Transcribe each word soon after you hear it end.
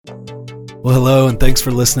Well, hello, and thanks for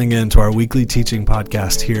listening in to our weekly teaching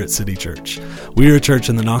podcast here at City Church. We are a church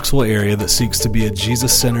in the Knoxville area that seeks to be a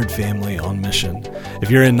Jesus-centered family on mission. If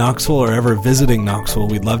you're in Knoxville or ever visiting Knoxville,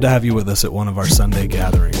 we'd love to have you with us at one of our Sunday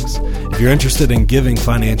gatherings. If you're interested in giving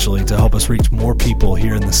financially to help us reach more people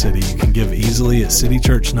here in the city, you can give easily at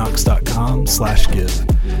citychurchknox.com/give.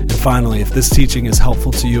 And finally, if this teaching is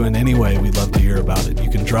helpful to you in any way, we'd love to hear about it. You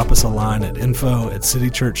can drop us a line at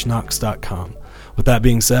info@citychurchknox.com. With that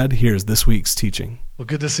being said, here's this week's teaching. Well,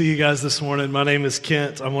 good to see you guys this morning. My name is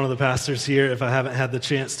Kent. I'm one of the pastors here. If I haven't had the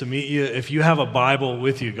chance to meet you, if you have a Bible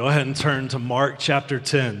with you, go ahead and turn to Mark chapter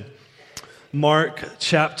 10. Mark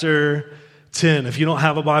chapter 10. If you don't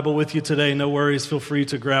have a Bible with you today, no worries. Feel free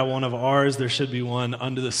to grab one of ours. There should be one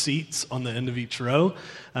under the seats on the end of each row.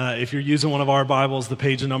 If you're using one of our Bibles, the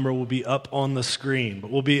page number will be up on the screen.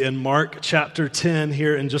 But we'll be in Mark chapter 10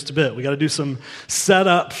 here in just a bit. We got to do some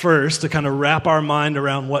setup first to kind of wrap our mind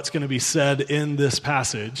around what's going to be said in this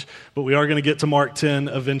passage. But we are going to get to Mark 10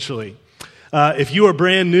 eventually. If you are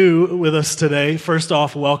brand new with us today, first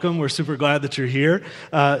off, welcome. We're super glad that you're here.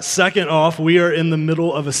 Second off, we are in the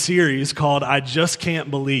middle of a series called I Just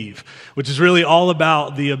Can't Believe, which is really all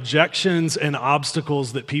about the objections and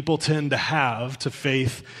obstacles that people tend to have to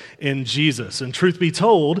faith in Jesus. And truth be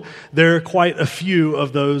told, there are quite a few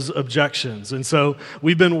of those objections. And so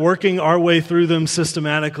we've been working our way through them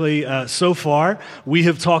systematically so far. We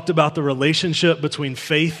have talked about the relationship between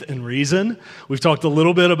faith and reason. We've talked a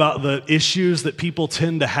little bit about the issues that people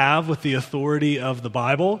tend to have with the authority of the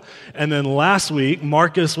Bible. And then last week,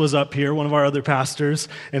 Marcus was up here, one of our other pastors,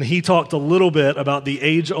 and he talked a little bit about the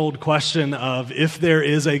age-old question of if there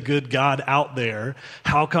is a good God out there,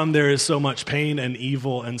 how come there is so much pain and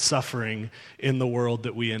evil and suffering in the world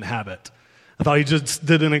that we inhabit? I thought he just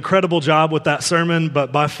did an incredible job with that sermon,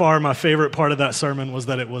 but by far my favorite part of that sermon was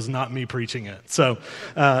that it was not me preaching it. So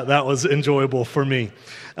that was enjoyable for me.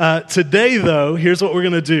 Today, though, here's what we're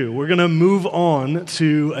going to do. We're going to move on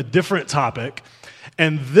to a different topic.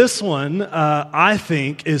 And this one, I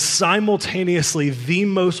think, is simultaneously the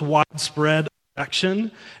most widespread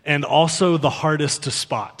objection and also the hardest to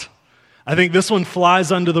spot. I think this one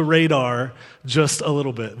flies under the radar just a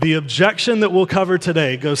little bit. The objection that we'll cover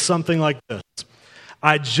today goes something like this.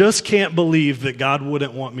 I just can't believe that God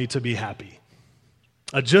wouldn't want me to be happy.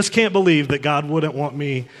 I just can't believe that God wouldn't want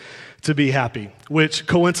me to be happy, which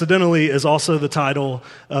coincidentally is also the title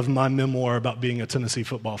of my memoir about being a Tennessee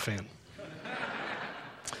football fan.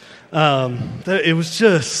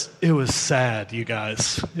 It was sad, you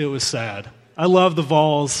guys. It was sad. I love the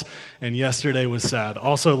Vols, and yesterday was sad.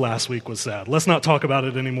 Also, last week was sad. Let's not talk about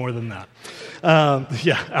it any more than that.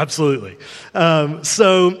 Yeah, absolutely.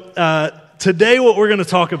 Today what we're going to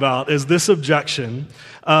talk about is this objection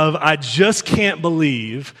of I just can't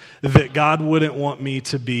believe that God wouldn't want me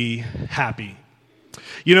to be happy.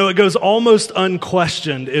 You know, it goes almost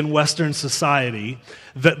unquestioned in Western society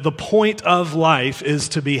that the point of life is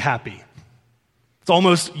to be happy. It's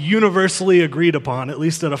almost universally agreed upon, at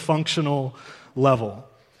least at a functional level.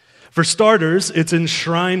 For starters, it's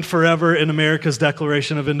enshrined forever in America's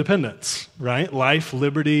Declaration of Independence, right? Life,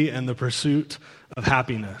 liberty, and the pursuit of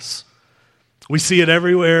happiness. We see it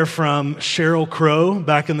everywhere from Sheryl Crow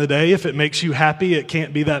back in the day. If it makes you happy, it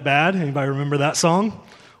can't be that bad. Anybody remember that song?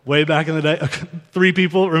 Way back in the day. 3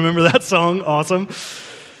 people remember that song. Awesome.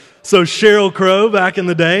 So Sheryl Crow back in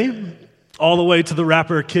the day, all the way to the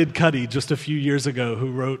rapper Kid Cudi just a few years ago,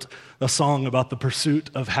 who wrote a song about the pursuit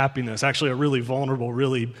of happiness. Actually, a really vulnerable,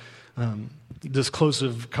 really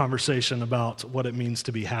disclosive conversation about what it means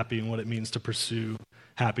to be happy and what it means to pursue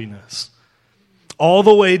happiness. All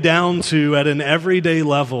the way down to, at an everyday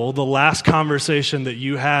level, the last conversation that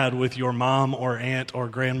you had with your mom or aunt or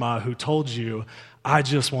grandma who told you, I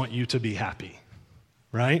just want you to be happy,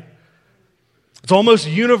 right? It's almost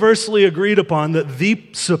universally agreed upon that the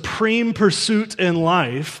supreme pursuit in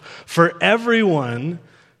life for everyone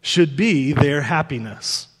should be their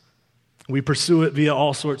happiness. We pursue it via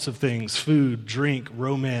all sorts of things: food, drink,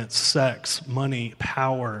 romance, sex, money,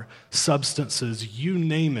 power, substances, you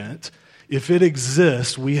name it. If it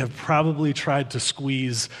exists, we have probably tried to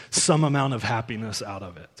squeeze some amount of happiness out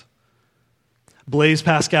of it. Blaise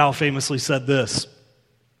Pascal famously said this: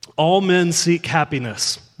 all men seek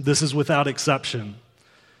happiness. This is without exception.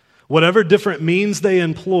 Whatever different means they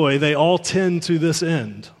employ, they all tend to this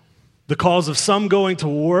end. The cause of some going to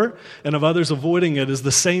war and of others avoiding it is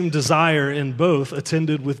the same desire in both,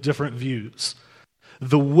 attended with different views.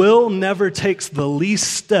 The will never takes the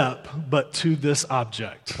least step but to this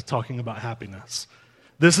object, talking about happiness.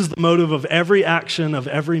 This is the motive of every action of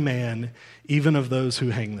every man, even of those who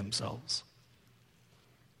hang themselves.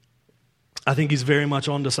 I think he's very much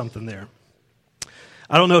onto something there.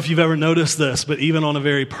 I don't know if you've ever noticed this, but even on a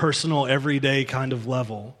very personal, everyday kind of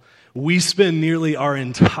level, we spend nearly our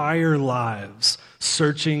entire lives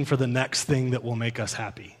searching for the next thing that will make us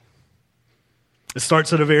happy. It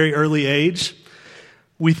starts at a very early age.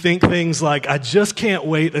 We think things like, I just can't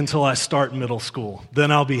wait until I start middle school,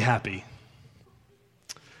 then I'll be happy.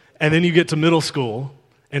 And then you get to middle school,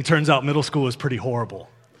 and turns out middle school is pretty horrible.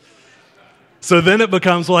 So then it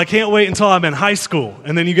becomes, well, I can't wait until I'm in high school.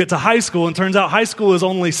 And then you get to high school, and turns out high school is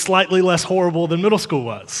only slightly less horrible than middle school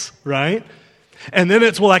was, right? And then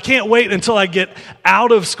it's, well, I can't wait until I get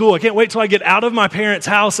out of school. I can't wait till I get out of my parents'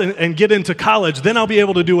 house and get into college. Then I'll be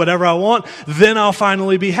able to do whatever I want. Then I'll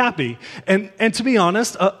finally be happy. And to be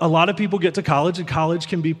honest, a lot of people get to college, and college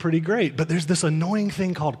can be pretty great. But there's this annoying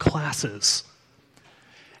thing called classes.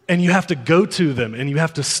 And you have to go to them, and you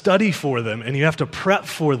have to study for them, and you have to prep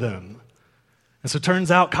for them. And so it turns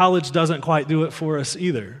out college doesn't quite do it for us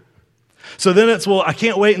either. So then it's, well, I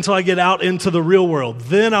can't wait until I get out into the real world.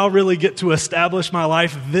 Then I'll really get to establish my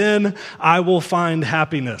life. Then I will find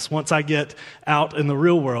happiness once I get out in the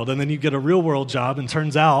real world. And then you get a real world job, and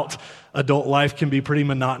turns out adult life can be pretty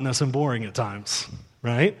monotonous and boring at times,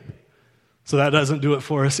 right? So that doesn't do it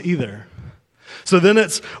for us either. So then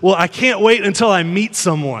it's, well, I can't wait until I meet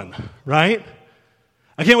someone, right?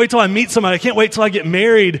 I can't wait till I meet somebody. I can't wait till I get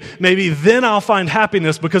married. Maybe then I'll find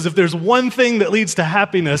happiness, because if there's one thing that leads to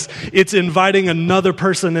happiness, it's inviting another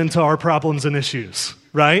person into our problems and issues,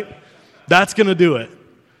 right? That's going to do it.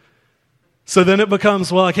 So then it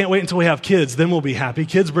becomes, well, I can't wait until we have kids. Then we'll be happy.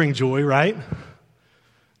 Kids bring joy, right?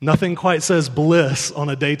 Nothing quite says bliss on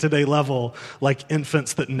a day-to-day level like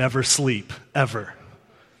infants that never sleep, ever.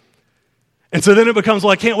 And so then it becomes,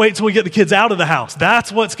 well, I can't wait till we get the kids out of the house.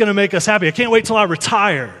 That's what's going to make us happy. I can't wait till I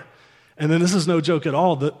retire. And then this is no joke at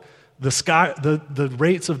all. The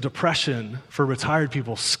rates of depression for retired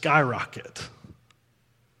people skyrocket,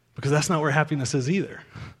 because that's not where happiness is either.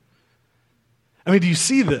 I mean, do you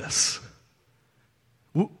see this?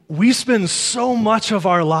 We spend so much of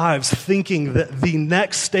our lives thinking that the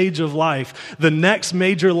next stage of life, the next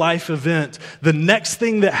major life event, the next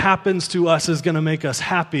thing that happens to us is going to make us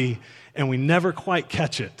happy. And we never quite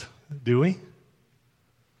catch it, do we?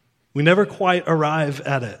 We never quite arrive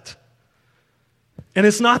at it. And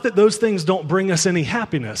it's not that those things don't bring us any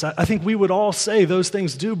happiness. I think we would all say those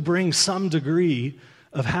things do bring some degree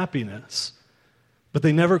of happiness, but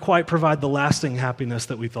they never quite provide the lasting happiness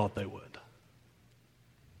that we thought they would.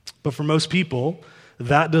 But for most people,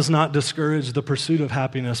 that does not discourage the pursuit of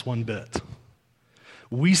happiness one bit.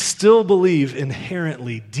 We still believe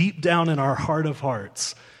inherently, deep down in our heart of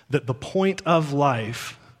hearts, that the point of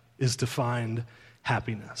life is to find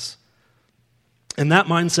happiness. And that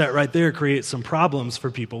mindset right there creates some problems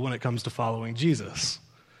for people when it comes to following Jesus.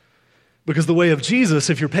 Because the way of Jesus,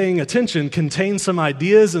 if you're paying attention, contains some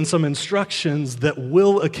ideas and some instructions that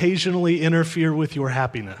will occasionally interfere with your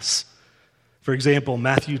happiness. For example,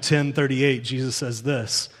 Matthew 10:38, Jesus says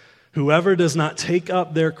this, "Whoever does not take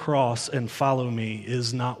up their cross and follow me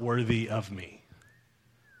is not worthy of me."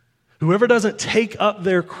 Whoever doesn't take up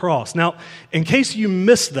their cross. Now, in case you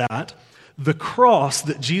missed that, the cross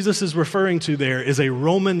that Jesus is referring to there is a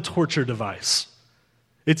Roman torture device.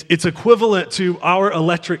 It's equivalent to our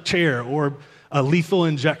electric chair or a lethal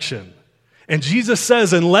injection. And Jesus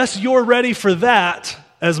says, unless you're ready for that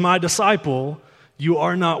as my disciple, you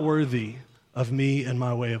are not worthy of me and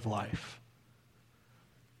my way of life.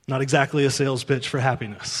 Not exactly a sales pitch for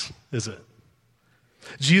happiness, is it?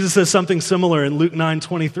 Jesus says something similar in Luke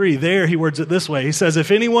 9:23. There he words it this way. He says, if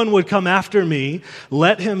anyone would come after me,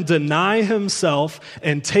 let him deny himself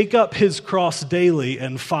and take up his cross daily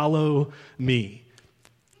and follow me.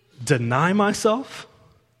 Deny myself?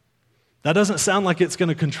 That doesn't sound like it's going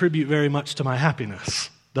to contribute very much to my happiness,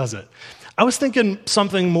 does it? I was thinking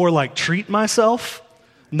something more like treat myself,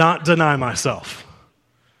 not deny myself.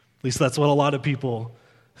 At least that's what a lot of people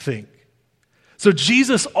think. So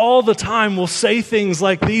Jesus all the time will say things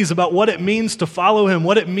like these about what it means to follow him,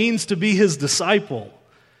 what it means to be his disciple.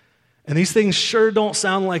 And these things sure don't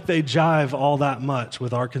sound like they jive all that much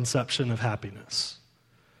with our conception of happiness.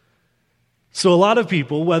 So a lot of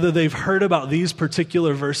people, whether they've heard about these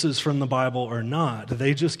particular verses from the Bible or not,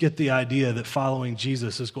 they just get the idea that following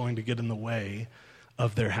Jesus is going to get in the way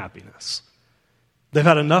of their happiness. They've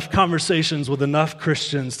had enough conversations with enough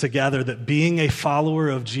Christians to gather that being a follower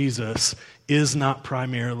of Jesus is not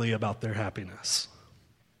primarily about their happiness.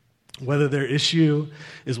 Whether their issue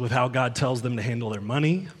is with how God tells them to handle their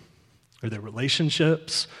money, or their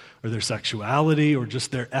relationships, or their sexuality, or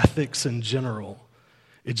just their ethics in general,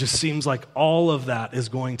 it just seems like all of that is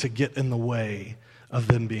going to get in the way of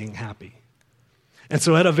them being happy. And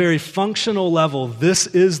so at a very functional level, this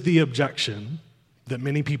is the objection that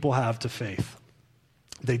many people have to faith.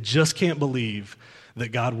 They just can't believe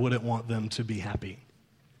that God wouldn't want them to be happy.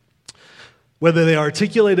 Whether they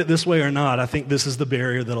articulate it this way or not, I think this is the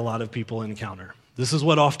barrier that a lot of people encounter. This is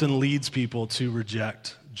what often leads people to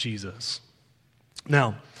reject Jesus.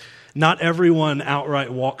 Now, not everyone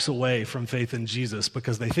outright walks away from faith in Jesus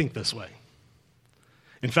because they think this way.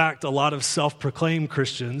 In fact, a lot of self-proclaimed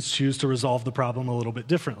Christians choose to resolve the problem a little bit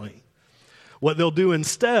differently. What they'll do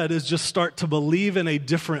instead is just start to believe in a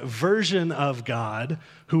different version of God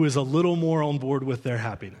who is a little more on board with their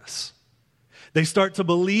happiness. They start to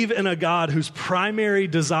believe in a God whose primary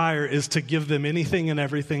desire is to give them anything and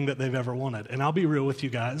everything that they've ever wanted. And I'll be real with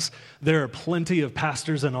you guys, there are plenty of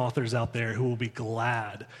pastors and authors out there who will be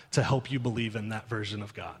glad to help you believe in that version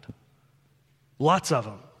of God. Lots of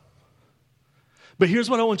them. But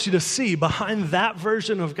here's what I want you to see. Behind that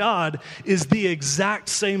version of God is the exact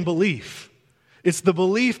same belief. It's the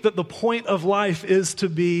belief that the point of life is to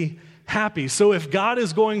be happy. So if God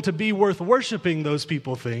is going to be worth worshiping, those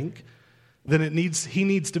people think, then he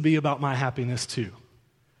needs to be about my happiness too.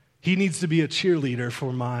 He needs to be a cheerleader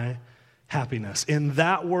for my happiness. In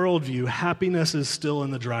that worldview, happiness is still in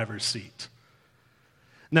the driver's seat.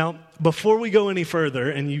 Now, before we go any further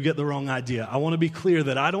and you get the wrong idea, I want to be clear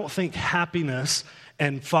that I don't think happiness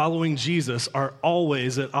and following Jesus are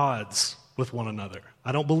always at odds with one another.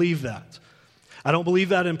 I don't believe that. I don't believe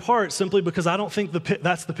that in part simply because I don't think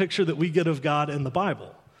that's the picture that we get of God in the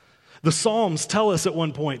Bible. The Psalms tell us at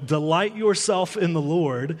one point, delight yourself in the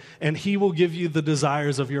Lord, and he will give you the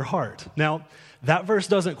desires of your heart. Now, that verse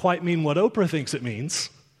doesn't quite mean what Oprah thinks it means,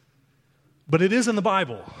 but it is in the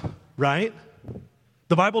Bible, right?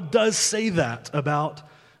 The Bible does say that about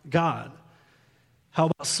God. How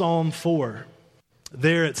about Psalm 4?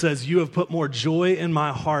 There it says, you have put more joy in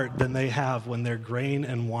my heart than they have when their grain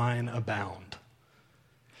and wine abound.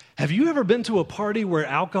 Have you ever been to a party where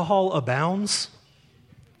alcohol abounds?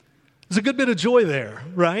 There's a good bit of joy there,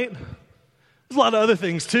 right? There's a lot of other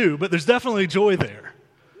things too, but there's definitely joy there.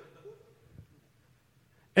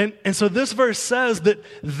 And so this verse says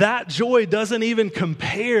that joy doesn't even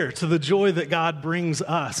compare to the joy that God brings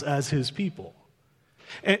us as his people.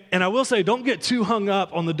 And I will say, don't get too hung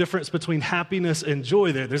up on the difference between happiness and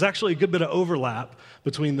joy there. There's actually a good bit of overlap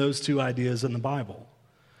between those two ideas in the Bible.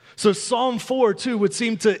 So Psalm 4, too, would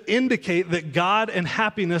seem to indicate that God and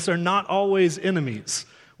happiness are not always enemies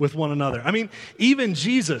with one another. I mean, even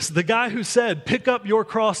Jesus, the guy who said, pick up your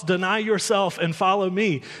cross, deny yourself, and follow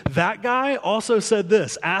me, that guy also said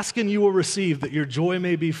this, ask and you will receive that your joy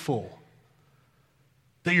may be full.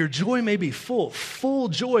 That your joy may be full. Full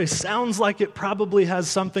joy sounds like it probably has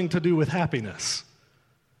something to do with happiness.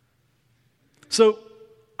 So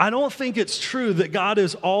I don't think it's true that God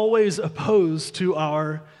is always opposed to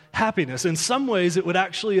our happiness. In some ways, it would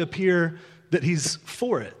actually appear that he's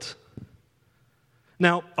for it.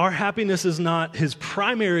 Now, our happiness is not his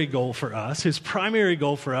primary goal for us. His primary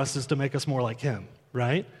goal for us is to make us more like him,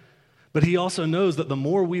 right? But he also knows that the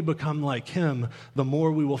more we become like him, the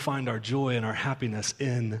more we will find our joy and our happiness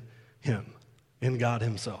in him, in God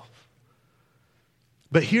himself.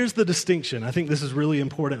 But here's the distinction. I think this is really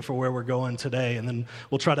important for where we're going today, and then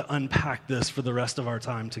we'll try to unpack this for the rest of our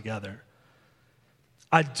time together.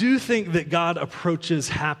 I do think that God approaches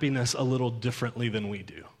happiness a little differently than we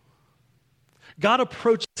do. God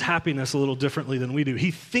approaches happiness a little differently than we do. He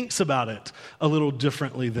thinks about it a little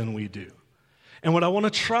differently than we do. And what I want to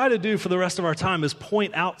try to do for the rest of our time is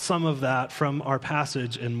point out some of that from our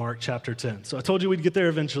passage in Mark chapter 10. So I told you we'd get there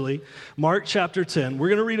eventually. Mark chapter 10, we're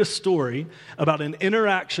going to read a story about an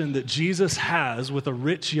interaction that Jesus has with a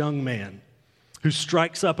rich young man who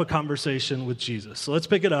strikes up a conversation with Jesus. So let's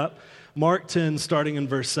pick it up. Mark 10, starting in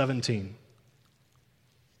verse 17.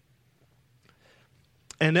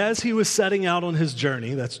 And as he was setting out on his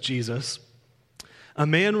journey, that's Jesus, a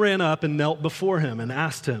man ran up and knelt before him and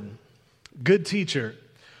asked him, good teacher,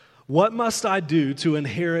 what must I do to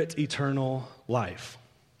inherit eternal life?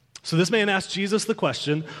 So this man asked Jesus the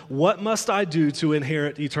question, what must I do to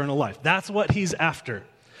inherit eternal life? That's what he's after.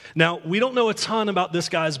 Now, we don't know a ton about this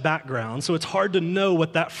guy's background, so it's hard to know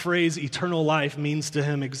what that phrase eternal life means to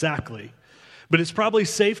him exactly. But it's probably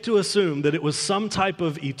safe to assume that it was some type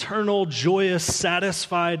of eternal, joyous,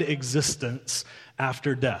 satisfied existence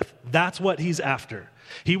after death. That's what he's after.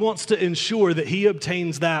 He wants to ensure that he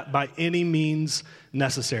obtains that by any means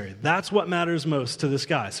necessary. That's what matters most to this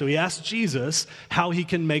guy. So he asks Jesus how he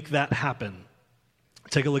can make that happen.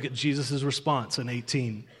 Take a look at Jesus' response in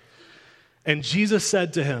 18. And Jesus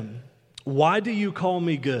said to him, why do you call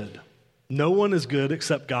me good? No one is good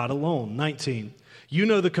except God alone. 19. You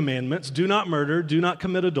know the commandments: do not murder, do not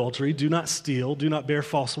commit adultery, do not steal, do not bear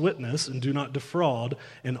false witness, and do not defraud,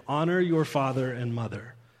 and honor your father and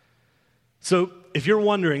mother. So if you're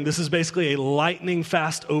wondering, this is basically a lightning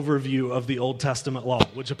fast overview of the Old Testament law,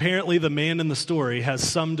 which apparently the man in the story has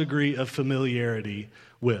some degree of familiarity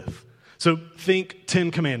with. So think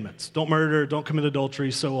 10 commandments. Don't murder, don't commit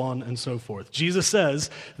adultery, so on and so forth. Jesus says,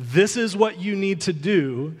 this is what you need to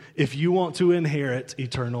do if you want to inherit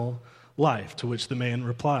eternal life, to which the man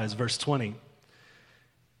replies, verse 20.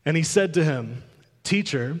 And he said to him,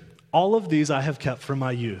 Teacher, all of these I have kept from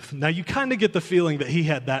my youth. Now you kind of get the feeling that he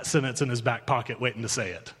had that sentence in his back pocket waiting to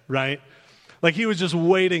say it, right? Like he was just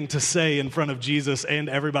waiting to say in front of Jesus and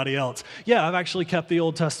everybody else, yeah, I've actually kept the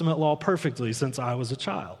Old Testament law perfectly since I was a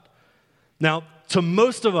child. Now, to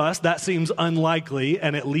most of us, that seems unlikely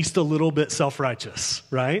and at least a little bit self-righteous,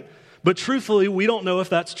 right? But truthfully, we don't know if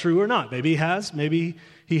that's true or not. Maybe he has, maybe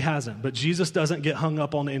he hasn't. But Jesus doesn't get hung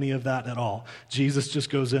up on any of that at all. Jesus just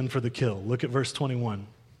goes in for the kill. Look at verse 21.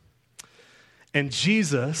 And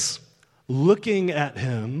Jesus, looking at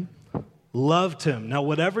him, loved him. Now,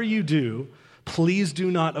 whatever you do, please do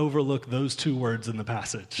not overlook those two words in the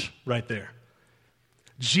passage right there.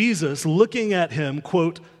 Jesus, looking at him,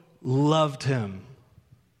 quote, loved him.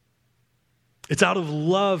 It's out of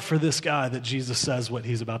love for this guy that Jesus says what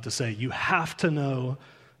he's about to say. You have to know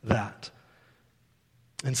that.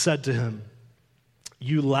 And said to him,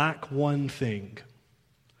 you lack one thing.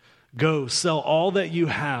 Go, sell all that you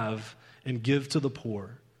have and give to the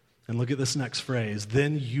poor. And look at this next phrase.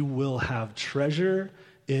 Then you will have treasure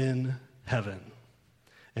in heaven.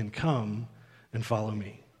 And come and follow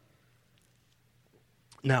me.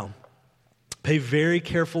 Now, pay very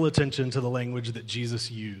careful attention to the language that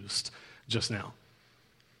Jesus used just now.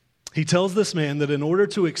 He tells this man that in order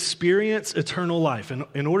to experience eternal life,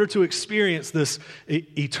 in order to experience this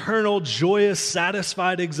eternal, joyous,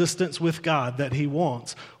 satisfied existence with God that he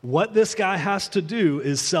wants, what this guy has to do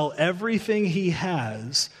is sell everything he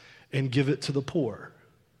has and give it to the poor.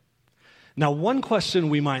 Now, one question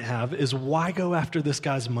we might have is, why go after this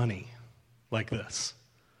guy's money like this?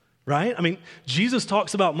 Right? I mean, Jesus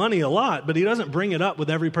talks about money a lot, but he doesn't bring it up with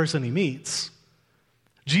every person he meets.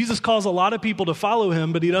 Jesus calls a lot of people to follow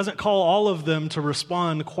him, but he doesn't call all of them to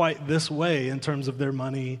respond quite this way in terms of their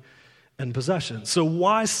money and possessions. So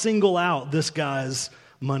why single out this guy's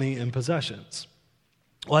money and possessions?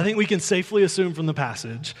 Well, I think we can safely assume from the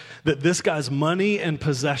passage that this guy's money and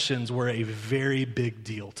possessions were a very big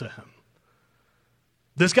deal to him.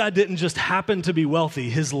 This guy didn't just happen to be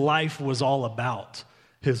wealthy. His life was all about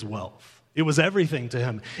his wealth. It was everything to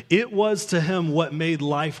him. It was to him what made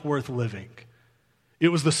life worth living. It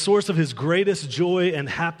was the source of his greatest joy and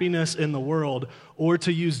happiness in the world, or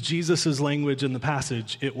to use Jesus' language in the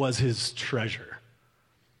passage, it was his treasure.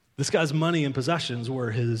 This guy's money and possessions were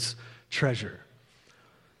his treasure.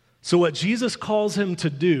 So what Jesus calls him to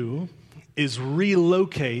do is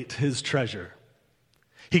relocate his treasure.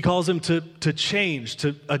 He calls him to change,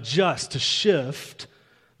 to adjust, to shift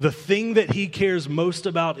the thing that he cares most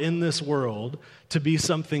about in this world to be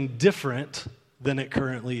something different than it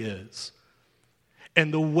currently is.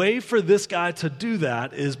 And the way for this guy to do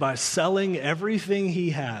that is by selling everything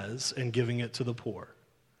he has and giving it to the poor.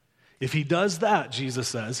 If he does that, Jesus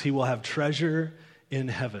says, he will have treasure in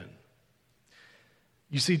heaven.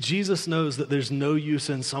 You see, Jesus knows that there's no use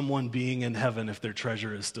in someone being in heaven if their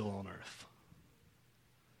treasure is still on earth.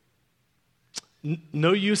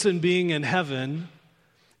 No use in being in heaven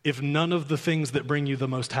if none of the things that bring you the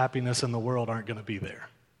most happiness in the world aren't going to be there.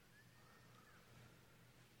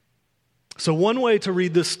 So one way to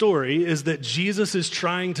read this story is that Jesus is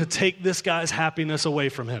trying to take this guy's happiness away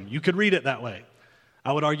from him. You could read it that way.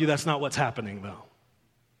 I would argue that's not what's happening, though.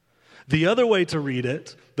 The other way to read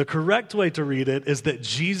it, the correct way to read it, is that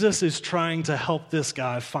Jesus is trying to help this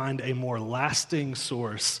guy find a more lasting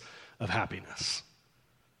source of happiness.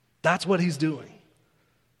 That's what he's doing.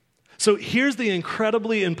 So here's the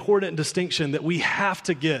incredibly important distinction that we have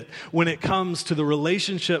to get when it comes to the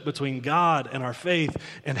relationship between God and our faith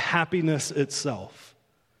and happiness itself.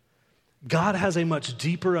 God has a much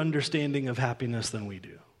deeper understanding of happiness than we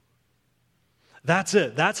do. That's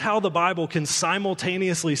it. That's how the Bible can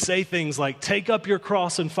simultaneously say things like, take up your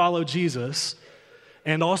cross and follow Jesus,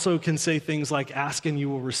 and also can say things like, ask and you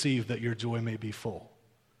will receive that your joy may be full.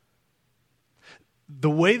 The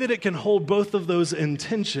way that it can hold both of those in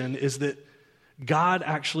tension is that God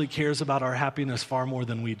actually cares about our happiness far more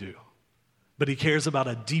than we do. But he cares about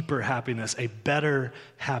a deeper happiness, a better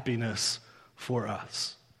happiness for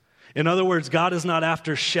us. In other words, God is not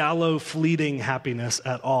after shallow, fleeting happiness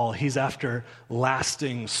at all. He's after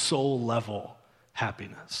lasting, soul-level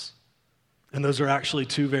happiness. And those are actually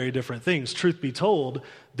two very different things. Truth be told,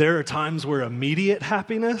 there are times where immediate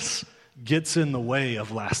happiness gets in the way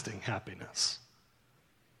of lasting happiness.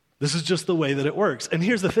 This is just the way that it works. And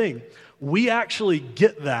here's the thing. We actually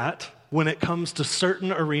get that when it comes to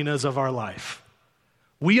certain arenas of our life.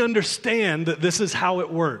 We understand that this is how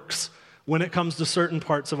it works when it comes to certain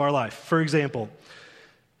parts of our life. For example,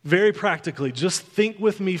 very practically, just think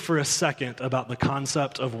with me for a second about the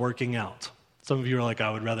concept of working out. Some of you are like,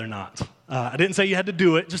 I would rather not. I didn't say you had to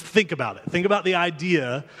do it. Just think about it. Think about the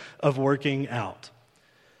idea of working out.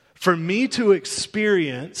 For me to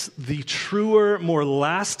experience the truer, more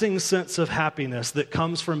lasting sense of happiness that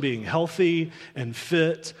comes from being healthy and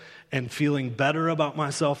fit and feeling better about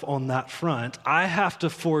myself on that front, I have to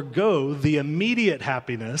forego the immediate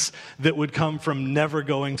happiness that would come from never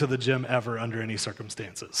going to the gym ever under any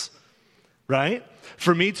circumstances. Right?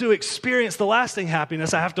 For me to experience the lasting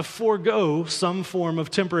happiness, I have to forego some form of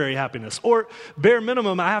temporary happiness. Or, bare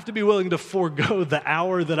minimum, I have to be willing to forego the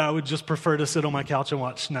hour that I would just prefer to sit on my couch and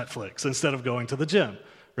watch Netflix instead of going to the gym.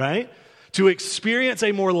 Right? To experience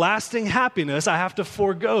a more lasting happiness, I have to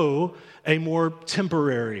forego a more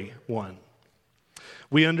temporary one.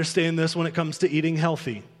 We understand this when it comes to eating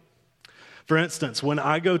healthy. For instance, when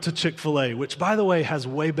I go to Chick-fil-A, which, by the way, has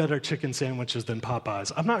way better chicken sandwiches than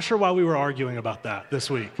Popeyes. I'm not sure why we were arguing about that this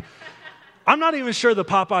week. I'm not even sure the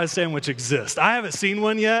Popeyes sandwich exists. I haven't seen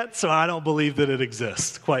one yet, so I don't believe that it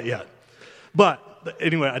exists quite yet. But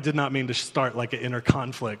anyway, I did not mean to start like an inner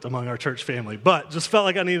conflict among our church family, but just felt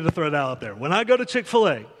like I needed to throw it out there. When I go to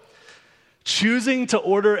Chick-fil-A, choosing to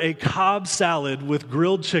order a Cobb salad with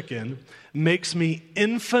grilled chicken makes me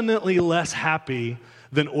infinitely less happy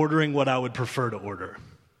than ordering what I would prefer to order,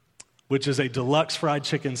 which is a deluxe fried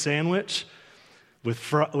chicken sandwich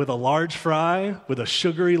with a large fry, with a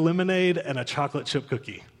sugary lemonade, and a chocolate chip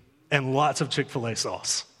cookie, and lots of Chick-fil-A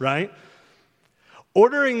sauce, right?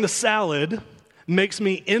 Ordering the salad makes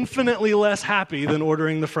me infinitely less happy than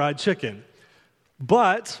ordering the fried chicken.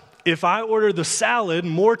 But if I order the salad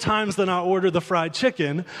more times than I order the fried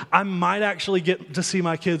chicken, I might actually get to see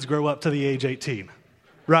my kids grow up to the age 18,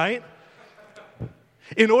 right?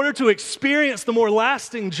 In order to experience the more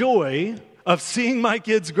lasting joy of seeing my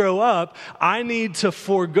kids grow up, I need to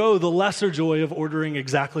forego the lesser joy of ordering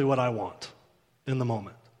exactly what I want in the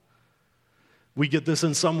moment. We get this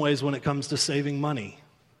in some ways when it comes to saving money.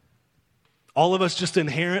 All of us just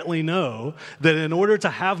inherently know that in order to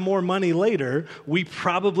have more money later, we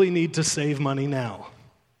probably need to save money now,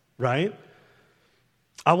 right?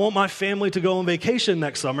 I want my family to go on vacation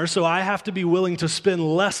next summer, so I have to be willing to spend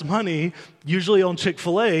less money, usually on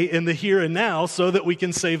Chick-fil-A, in the here and now so that we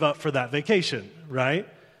can save up for that vacation, right?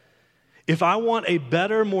 If I want a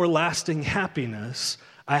better, more lasting happiness,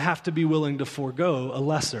 I have to be willing to forego a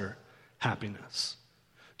lesser happiness.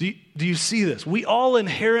 Do you see this? We all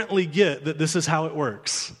inherently get that this is how it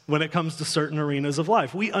works when it comes to certain arenas of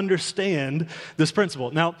life. We understand this principle.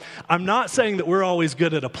 Now, I'm not saying that we're always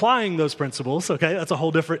good at applying those principles, okay? That's a whole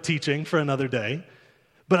different teaching for another day.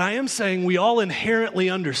 But I am saying we all inherently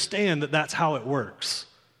understand that that's how it works.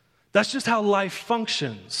 That's just how life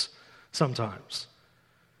functions sometimes.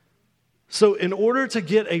 So in order to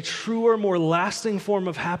get a truer, more lasting form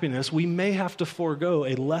of happiness, we may have to forego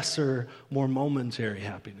a lesser, more momentary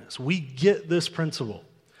happiness. We get this principle.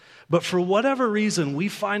 But for whatever reason, we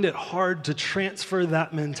find it hard to transfer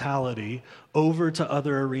that mentality over to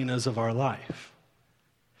other arenas of our life.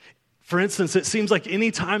 For instance, it seems like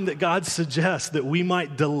any time that God suggests that we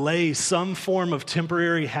might delay some form of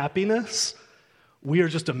temporary happiness, we are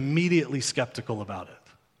just immediately skeptical about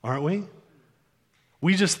it, aren't we?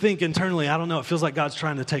 We just think internally, I don't know, it feels like God's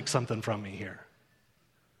trying to take something from me here.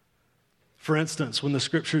 For instance, when the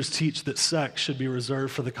scriptures teach that sex should be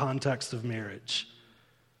reserved for the context of marriage,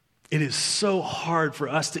 it is so hard for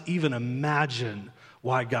us to even imagine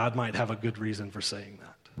why God might have a good reason for saying that.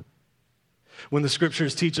 When the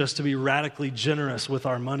scriptures teach us to be radically generous with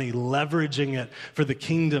our money, leveraging it for the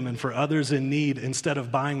kingdom and for others in need instead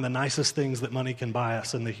of buying the nicest things that money can buy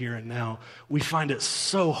us in the here and now, we find it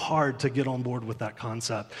so hard to get on board with that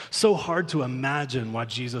concept, so hard to imagine why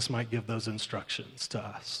Jesus might give those instructions to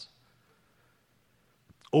us.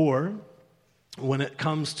 Or when it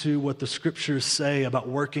comes to what the scriptures say about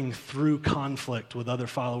working through conflict with other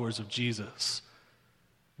followers of Jesus,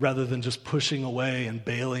 rather than just pushing away and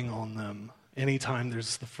bailing on them anytime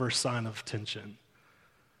there's the first sign of tension.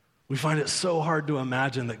 We find it so hard to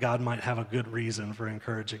imagine that God might have a good reason for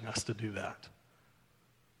encouraging us to do that.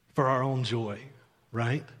 For our own joy,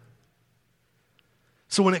 right?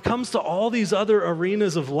 So when it comes to all these other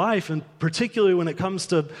arenas of life, and particularly when it comes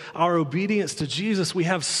to our obedience to Jesus, we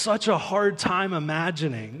have such a hard time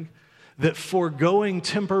imagining that foregoing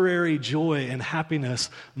temporary joy and happiness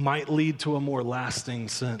might lead to a more lasting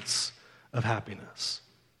sense of happiness.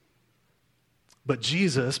 But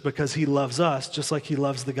Jesus, because he loves us, just like he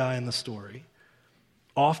loves the guy in the story,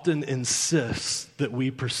 often insists that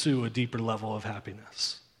we pursue a deeper level of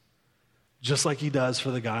happiness, just like he does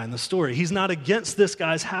for the guy in the story. He's not against this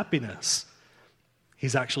guy's happiness.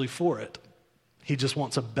 He's actually for it. He just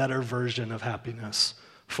wants a better version of happiness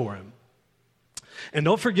for him. And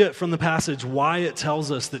don't forget from the passage why it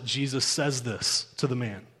tells us that Jesus says this to the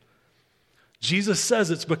man. Jesus says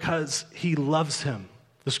it's because he loves him.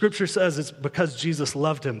 The scripture says it's because Jesus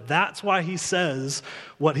loved him. That's why he says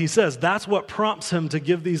what he says. That's what prompts him to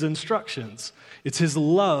give these instructions. It's his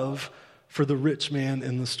love for the rich man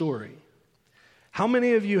in the story. How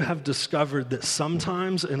many of you have discovered that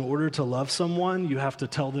sometimes in order to love someone, you have to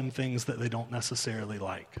tell them things that they don't necessarily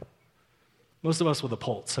like? Most of us with a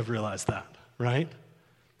pulse have realized that, right?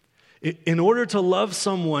 In order to love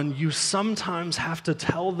someone, you sometimes have to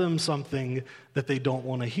tell them something that they don't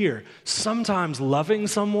want to hear. Sometimes loving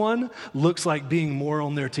someone looks like being more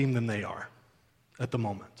on their team than they are at the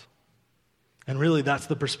moment. And really, that's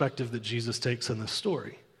the perspective that Jesus takes in this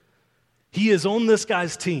story. He is on this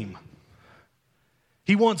guy's team.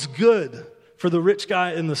 He wants good for the rich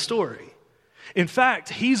guy in the story. In fact,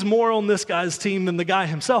 he's more on this guy's team than the guy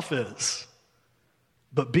himself is.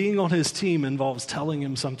 But being on his team involves telling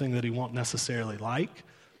him something that he won't necessarily like,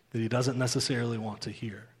 that he doesn't necessarily want to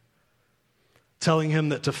hear. Telling him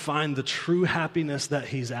that to find the true happiness that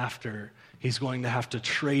he's after, he's going to have to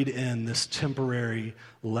trade in this temporary,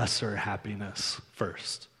 lesser happiness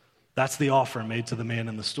first. That's the offer made to the man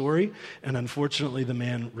in the story, and unfortunately the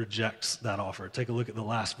man rejects that offer. Take a look at the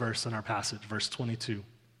last verse in our passage, verse 22.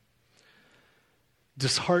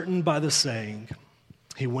 Disheartened by the saying,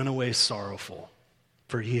 he went away sorrowful,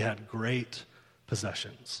 for he had great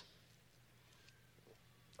possessions.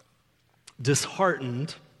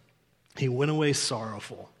 Disheartened, he went away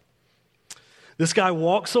sorrowful. This guy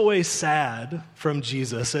walks away sad from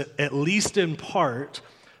Jesus, at least in part,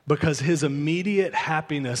 because his immediate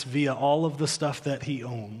happiness via all of the stuff that he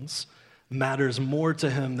owns matters more to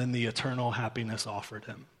him than the eternal happiness offered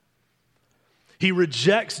him. He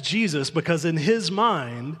rejects Jesus because in his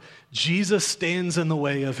mind, Jesus stands in the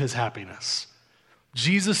way of his happiness.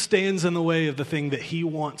 Jesus stands in the way of the thing that he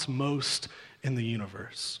wants most in the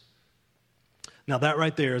universe. Now that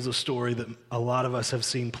right there is a story that a lot of us have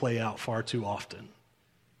seen play out far too often.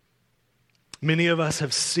 Many of us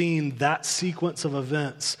have seen that sequence of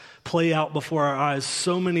events play out before our eyes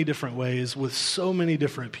so many different ways with so many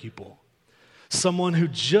different people. Someone who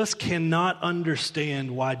just cannot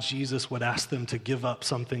understand why Jesus would ask them to give up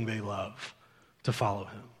something they love to follow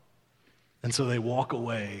him. And so they walk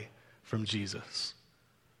away from Jesus.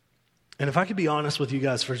 And if I could be honest with you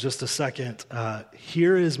guys for just a second,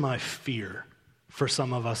 here is my fear for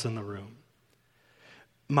some of us in the room.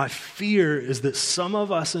 My fear is that some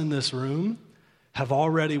of us in this room have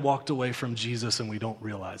already walked away from Jesus and we don't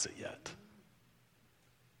realize it yet.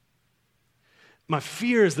 My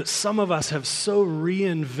fear is that some of us have so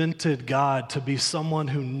reinvented God to be someone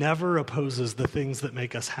who never opposes the things that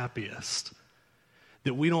make us happiest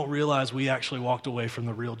that we don't realize we actually walked away from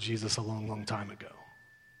the real Jesus a long, long time ago.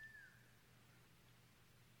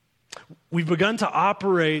 We've begun to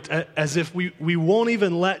operate as if we won't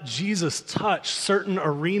even let Jesus touch certain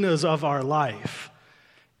arenas of our life.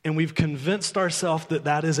 And we've convinced ourselves that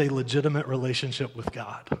that is a legitimate relationship with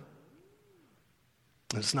God.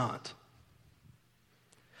 It's not.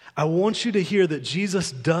 I want you to hear that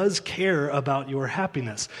Jesus does care about your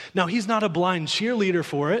happiness. Now, he's not a blind cheerleader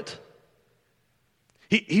for it.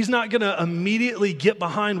 He's not going to immediately get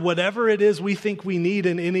behind whatever it is we think we need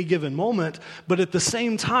in any given moment, but at the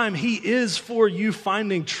same time, he is for you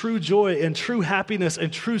finding true joy and true happiness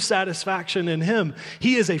and true satisfaction in him.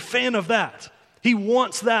 He is a fan of that. He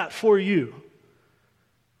wants that for you.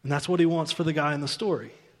 And that's what he wants for the guy in the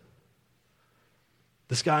story.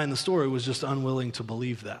 This guy in the story was just unwilling to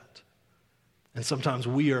believe that. And sometimes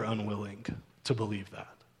we are unwilling to believe that.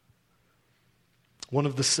 One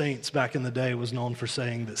of the saints back in the day was known for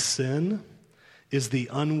saying that sin is the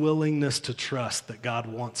unwillingness to trust that God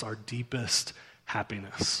wants our deepest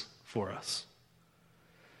happiness for us.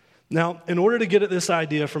 Now, in order to get at this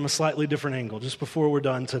idea from a slightly different angle, just before we're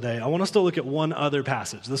done today, I want us to look at one other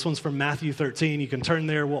passage. This one's from Matthew 13. You can turn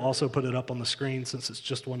there. We'll also put it up on the screen since it's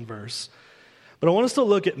just one verse. But I want us to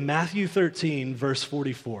look at Matthew 13, verse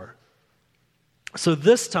 44. So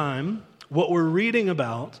this time, what we're reading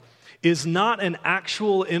about is not an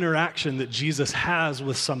actual interaction that Jesus has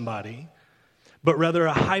with somebody, but rather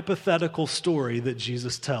a hypothetical story that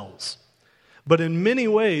Jesus tells. But in many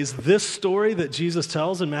ways, this story that Jesus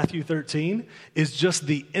tells in Matthew 13 is just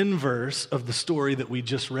the inverse of the story that we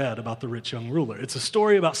just read about the rich young ruler. It's a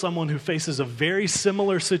story about someone who faces a very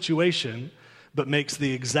similar situation, but makes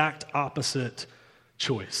the exact opposite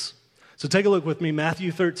choice. So take a look with me,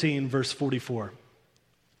 Matthew 13, verse 44.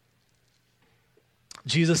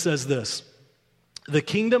 Jesus says this, "The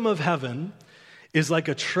kingdom of heaven is like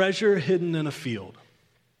a treasure hidden in a field,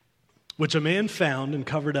 which a man found and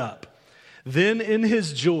covered up. Then in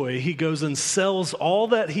his joy, he goes and sells all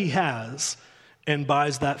that he has and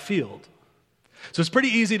buys that field." So it's pretty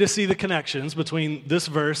easy to see the connections between this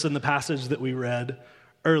verse and the passage that we read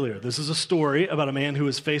earlier. This is a story about a man who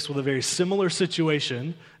is faced with a very similar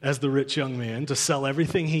situation as the rich young man, to sell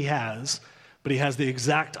everything he has, but he has the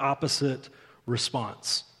exact opposite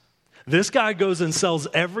response. This guy goes and sells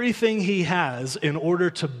everything he has in order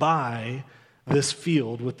to buy this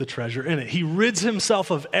field with the treasure in it. He rids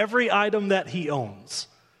himself of every item that he owns.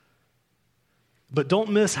 But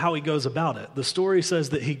don't miss how he goes about it. The story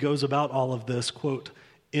says that he goes about all of this, quote,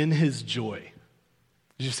 in his joy.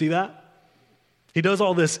 Did you see that? He does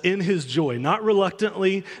all this in his joy, not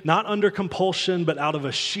reluctantly, not under compulsion, but out of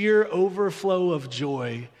a sheer overflow of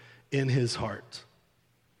joy in his heart.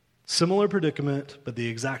 Similar predicament, but the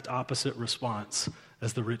exact opposite response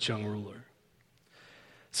as the rich young ruler.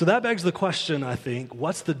 So that begs the question, I think,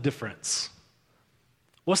 what's the difference?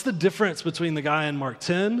 What's the difference between the guy in Mark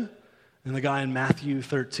 10 and the guy in Matthew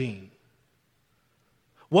 13?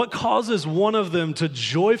 What causes one of them to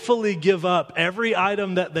joyfully give up every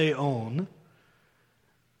item that they own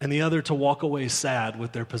and the other to walk away sad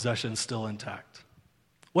with their possessions still intact?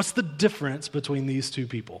 What's the difference between these two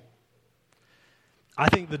people? I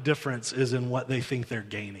think the difference is in what they think they're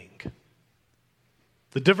gaining.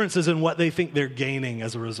 The difference is in what they think they're gaining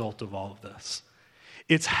as a result of all of this.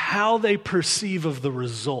 It's how they perceive of the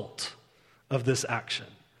result of this action.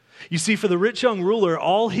 You see, for the rich young ruler,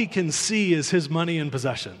 all he can see is his money and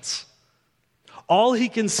possessions. All he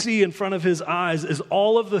can see in front of his eyes is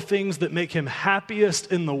all of the things that make him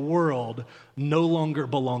happiest in the world no longer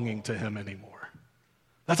belonging to him anymore.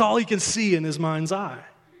 That's all he can see in his mind's eye.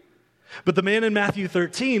 But the man in Matthew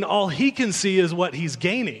 13, all he can see is what he's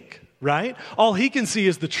gaining, right? All he can see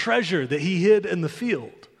is the treasure that he hid in the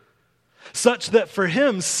field. Such that for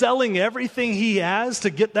him, selling everything he has to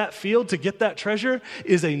get that field, to get that treasure,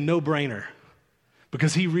 is a no-brainer.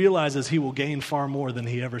 Because he realizes he will gain far more than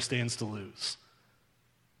he ever stands to lose.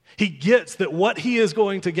 He gets that what he is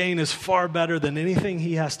going to gain is far better than anything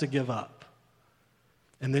he has to give up.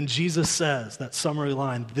 And then Jesus says, that summary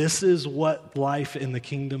line, this is what life in the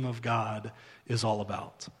kingdom of God is all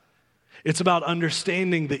about. It's about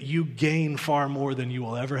understanding that you gain far more than you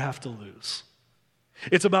will ever have to lose.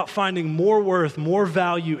 It's about finding more worth, more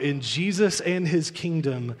value in Jesus and his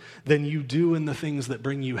kingdom than you do in the things that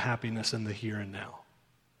bring you happiness in the here and now.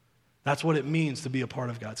 That's what it means to be a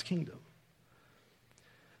part of God's kingdom.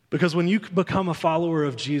 Because when you become a follower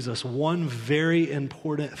of Jesus, one very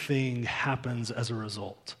important thing happens as a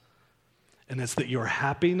result. And it's that your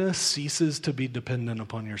happiness ceases to be dependent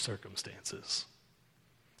upon your circumstances.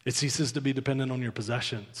 It ceases to be dependent on your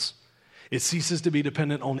possessions. It ceases to be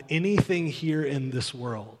dependent on anything here in this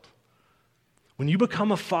world. When you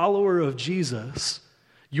become a follower of Jesus,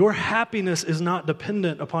 your happiness is not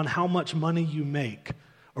dependent upon how much money you make,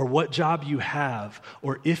 or what job you have,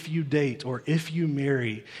 or if you date, or if you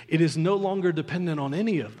marry. It is no longer dependent on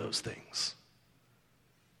any of those things.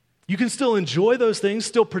 You can still enjoy those things,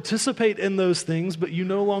 still participate in those things, but you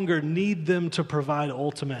no longer need them to provide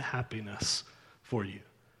ultimate happiness for you.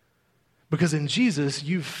 Because in Jesus,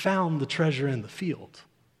 you've found the treasure in the field.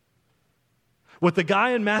 What the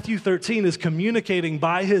guy in Matthew 13 is communicating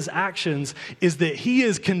by his actions is that he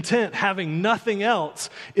is content having nothing else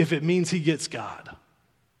if it means he gets God.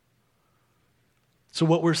 So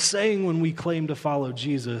what we're saying when we claim to follow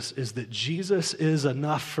Jesus is that Jesus is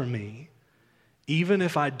enough for me, even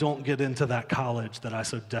if I don't get into that college that I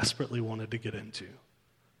so desperately wanted to get into.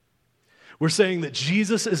 We're saying that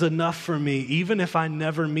Jesus is enough for me, even if I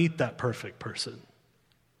never meet that perfect person.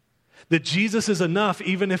 That Jesus is enough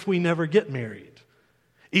even if we never get married.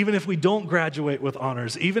 Even if we don't graduate with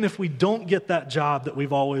honors, even if we don't get that job that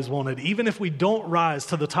we've always wanted, even if we don't rise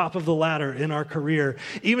to the top of the ladder in our career,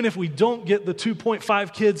 even if we don't get the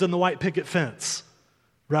 2.5 kids and the white picket fence,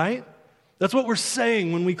 right? That's what we're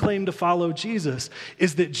saying when we claim to follow Jesus,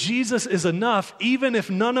 is that Jesus is enough even if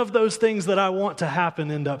none of those things that I want to happen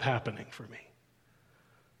end up happening for me.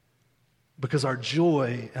 Because our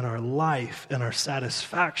joy and our life and our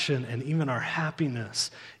satisfaction and even our happiness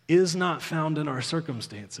is not found in our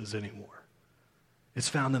circumstances anymore. It's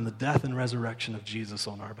found in the death and resurrection of Jesus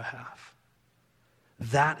on our behalf.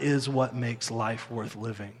 That is what makes life worth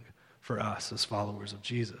living for us as followers of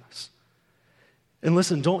Jesus. And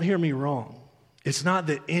listen, don't hear me wrong. It's not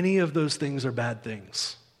that any of those things are bad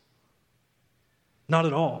things. Not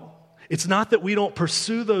at all. It's not that we don't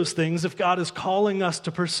pursue those things if God is calling us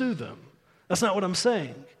to pursue them. That's not what I'm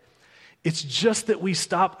saying. It's just that we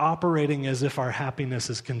stop operating as if our happiness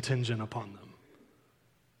is contingent upon them.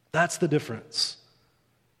 That's the difference.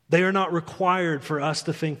 They are not required for us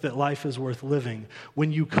to think that life is worth living.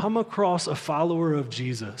 When you come across a follower of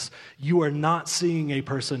Jesus, you are not seeing a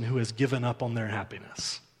person who has given up on their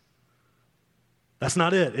happiness. That's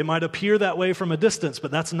not it. It might appear that way from a distance,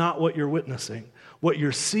 but that's not what you're witnessing. What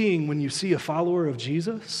you're seeing when you see a follower of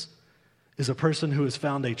Jesus is a person who has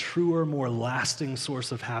found a truer, more lasting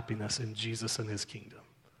source of happiness in Jesus and his kingdom.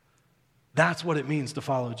 That's what it means to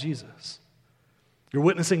follow Jesus. You're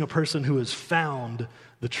witnessing a person who has found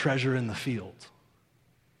the treasure in the field.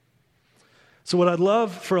 So what I'd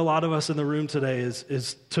love for a lot of us in the room today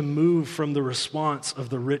is to move from the response of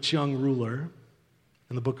the rich young ruler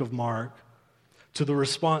in the book of Mark to the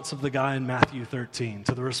response of the guy in Matthew 13,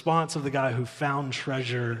 to the response of the guy who found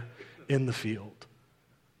treasure in the field.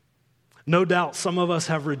 No doubt some of us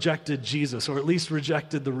have rejected Jesus, or at least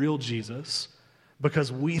rejected the real Jesus,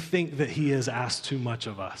 because we think that he has asked too much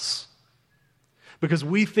of us. Because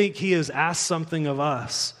we think he has asked something of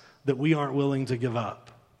us that we aren't willing to give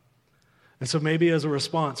up. And so maybe as a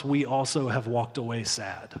response, we also have walked away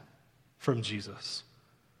sad from Jesus.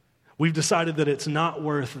 We've decided that it's not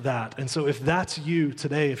worth that. And so if that's you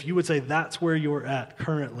today, if you would say that's where you're at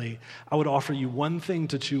currently, I would offer you one thing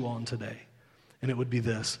to chew on today. And it would be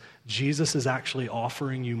this: Jesus is actually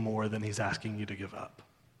offering you more than he's asking you to give up.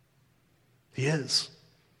 He is.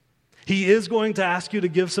 He is going to ask you to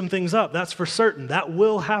give some things up. That's for certain. That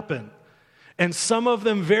will happen. And some of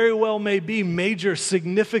them very well may be major,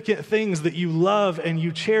 significant things that you love and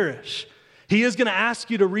you cherish. He is going to ask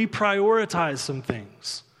you to reprioritize some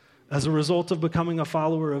things as a result of becoming a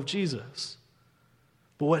follower of Jesus.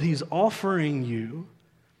 But what he's offering you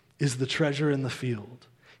is the treasure in the field.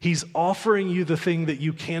 He's offering you the thing that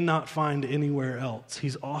you cannot find anywhere else.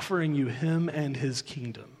 He's offering you him and his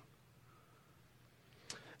kingdom.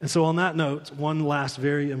 And so on that note, one last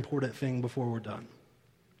very important thing before we're done.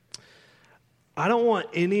 I don't want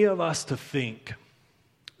any of us to think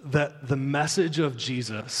that the message of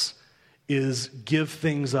Jesus is give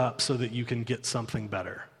things up so that you can get something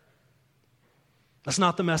better. That's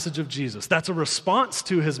not the message of Jesus. That's a response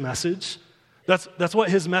to his message. That's what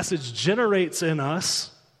his message generates in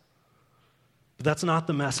us. But that's not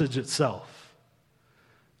the message itself.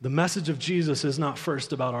 The message of Jesus is not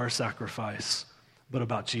first about our sacrifice, but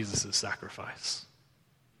about Jesus' sacrifice.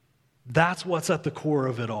 That's what's at the core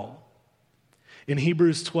of it all. In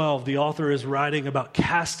Hebrews 12, the author is writing about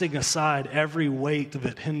casting aside every weight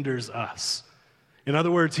that hinders us. In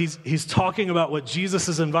other words, he's talking about what Jesus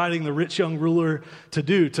is inviting the rich young ruler to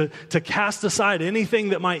do, to cast aside anything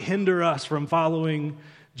that might hinder us from following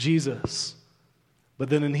Jesus. But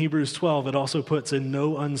then in Hebrews 12, it also puts in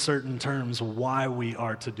no uncertain terms why we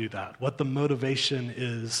are to do that, what the motivation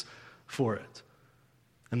is for it.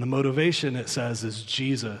 And the motivation, it says, is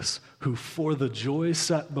Jesus, who for the joy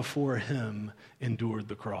set before him endured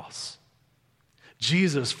the cross.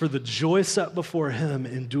 Jesus, for the joy set before him,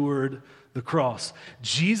 endured the cross.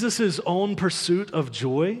 Jesus' own pursuit of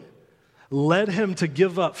joy led him to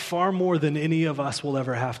give up far more than any of us will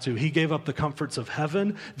ever have to. He gave up the comforts of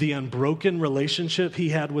heaven, the unbroken relationship he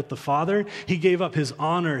had with the Father. He gave up his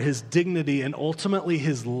honor, his dignity, and ultimately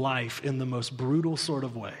his life in the most brutal sort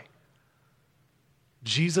of way.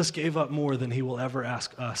 Jesus gave up more than he will ever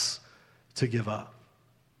ask us to give up.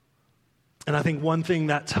 And I think one thing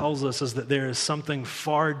that tells us is that there is something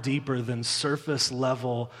far deeper than surface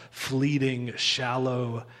level, fleeting,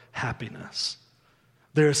 shallow happiness.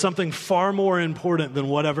 There is something far more important than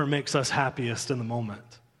whatever makes us happiest in the moment.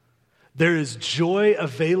 There is joy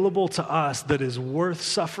available to us that is worth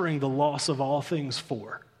suffering the loss of all things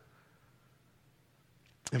for.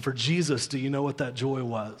 And for Jesus, do you know what that joy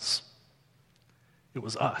was? It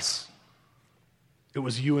was us. It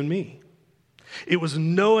was you and me. It was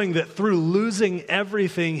knowing that through losing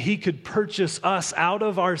everything, he could purchase us out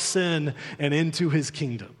of our sin and into his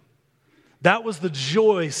kingdom. That was the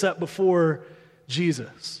joy set before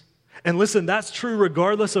Jesus. And listen, that's true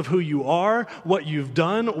regardless of who you are, what you've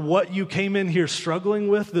done, what you came in here struggling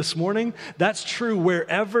with this morning. That's true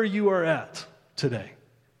wherever you are at today.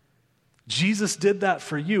 Jesus did that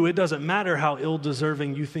for you. It doesn't matter how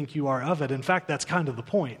ill-deserving you think you are of it. In fact, that's kind of the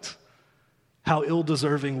point, how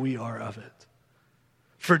ill-deserving we are of it.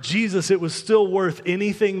 For Jesus, it was still worth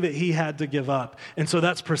anything that he had to give up. And so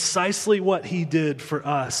that's precisely what he did for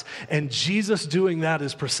us. And Jesus doing that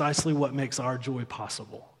is precisely what makes our joy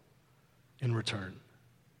possible in return.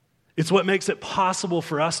 It's what makes it possible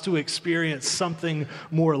for us to experience something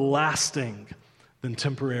more lasting than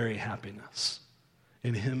temporary happiness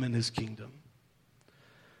in him and his kingdom.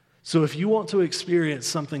 So if you want to experience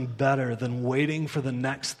something better than waiting for the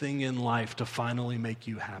next thing in life to finally make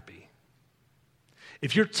you happy,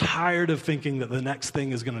 if you're tired of thinking that the next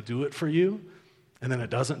thing is going to do it for you and then it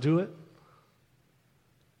doesn't do it,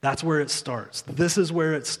 that's where it starts. This is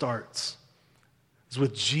where it starts. It's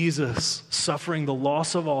with Jesus suffering the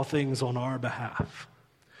loss of all things on our behalf.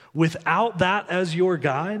 Without that as your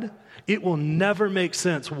guide, it will never make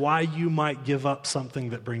sense why you might give up something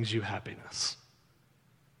that brings you happiness.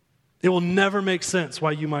 It will never make sense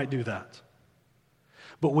why you might do that.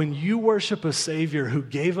 But when you worship a Savior who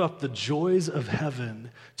gave up the joys of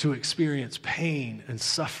heaven to experience pain and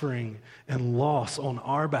suffering and loss on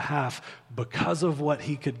our behalf because of what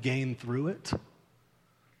he could gain through it,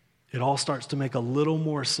 it all starts to make a little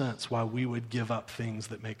more sense why we would give up things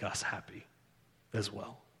that make us happy as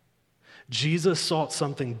well. Jesus sought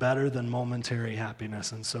something better than momentary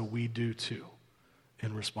happiness, and so we do too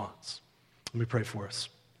in response. Let me pray for us.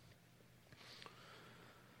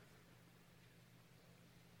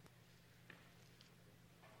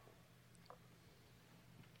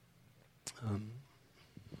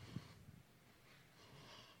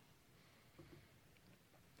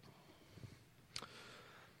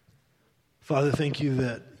 Father, thank you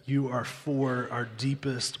that you are for our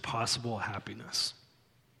deepest possible happiness.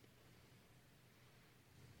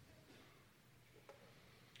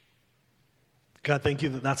 God, thank you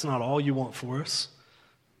that that's not all you want for us.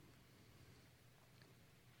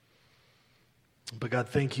 But God,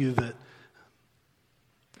 thank you that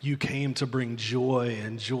you came to bring joy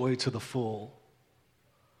and joy to the full.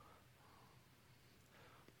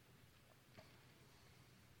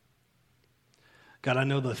 God, I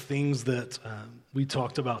know the things that we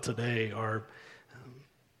talked about today are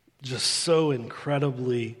just so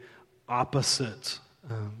incredibly opposite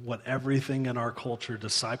what everything in our culture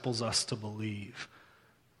disciples us to believe.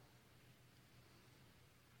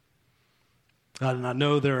 God, and I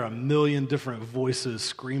know there are a million different voices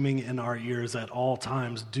screaming in our ears at all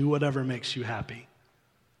times, do whatever makes you happy.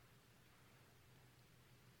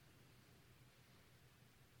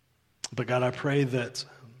 But God, I pray that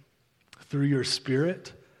through your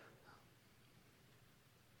Spirit,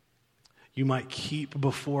 you might keep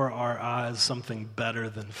before our eyes something better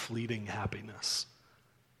than fleeting happiness.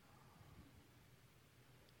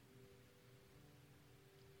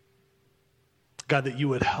 God, that you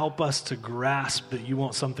would help us to grasp that you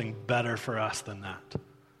want something better for us than that.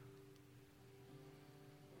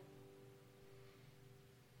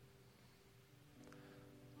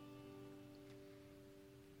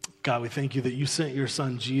 God, we thank you that you sent your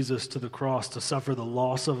son Jesus to the cross to suffer the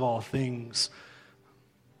loss of all things.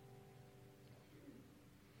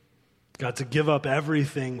 God, to give up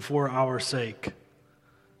everything for our sake.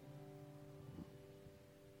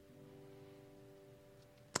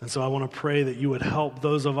 And so I want to pray that you would help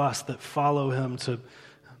those of us that follow him to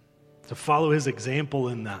follow his example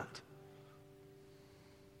in that.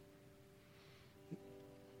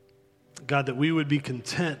 God, that we would be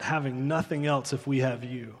content having nothing else if we have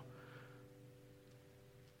you.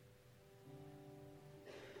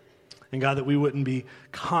 And God, that we wouldn't be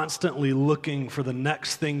constantly looking for the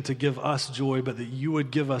next thing to give us joy, but that you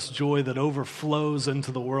would give us joy that overflows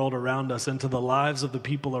into the world around us, into the lives of the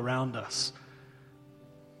people around us.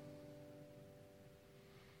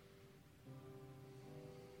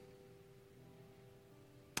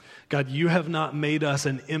 God, you have not made us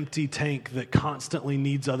an empty tank that constantly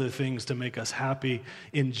needs other things to make us happy.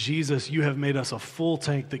 In Jesus, you have made us a full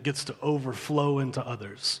tank that gets to overflow into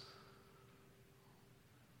others.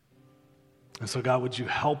 And so, God, would you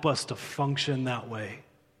help us to function that way?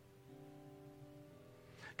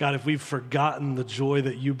 God, if we've forgotten the joy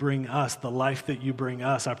that you bring us, the life that you bring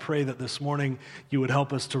us, I pray that this morning you would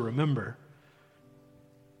help us to remember.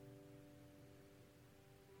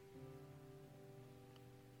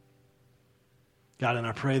 God, and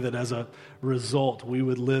I pray that as a result, we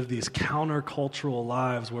would live these countercultural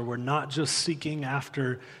lives where we're not just seeking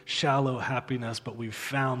after shallow happiness, but we've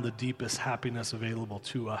found the deepest happiness available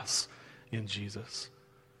to us in Jesus.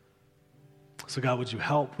 So God, would you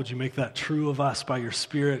help? Would you make that true of us by your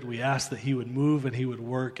Spirit? We ask that he would move and he would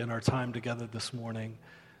work in our time together this morning.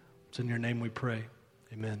 It's in your name we pray.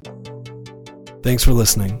 Amen. Thanks for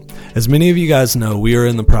listening. As many of you guys know, we are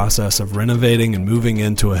in the process of renovating and moving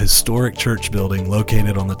into a historic church building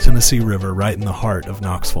located on the Tennessee River right in the heart of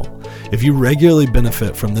Knoxville. If you regularly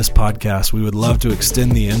benefit from this podcast, we would love to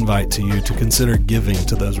extend the invite to you to consider giving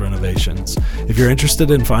to those renovations. If you're interested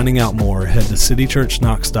in finding out more, head to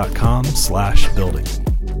citychurchknox.com/building.